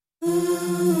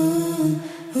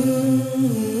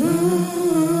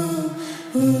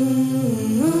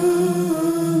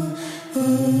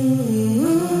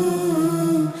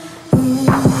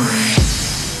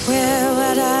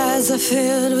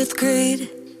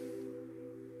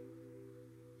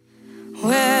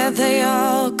where they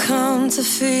all come to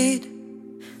feed.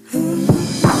 On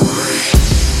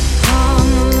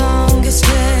the longest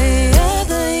day of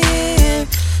the year,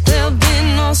 there'll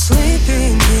be no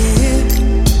sleeping here.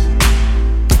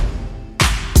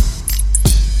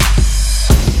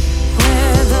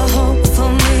 Where the hopeful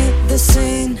meet the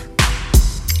seen.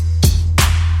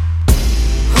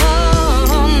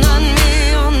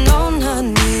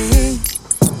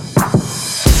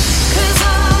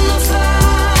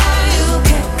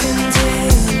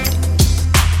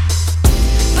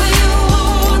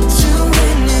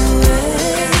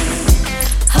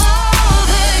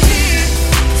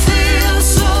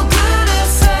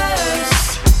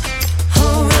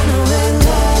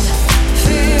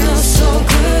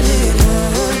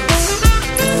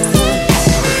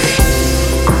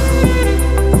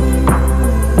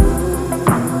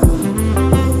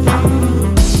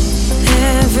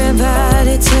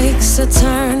 Takes a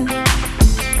turn.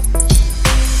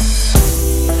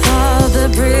 All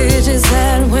the bridges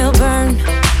that will burn.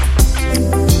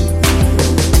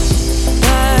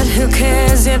 But who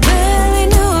cares? You're better.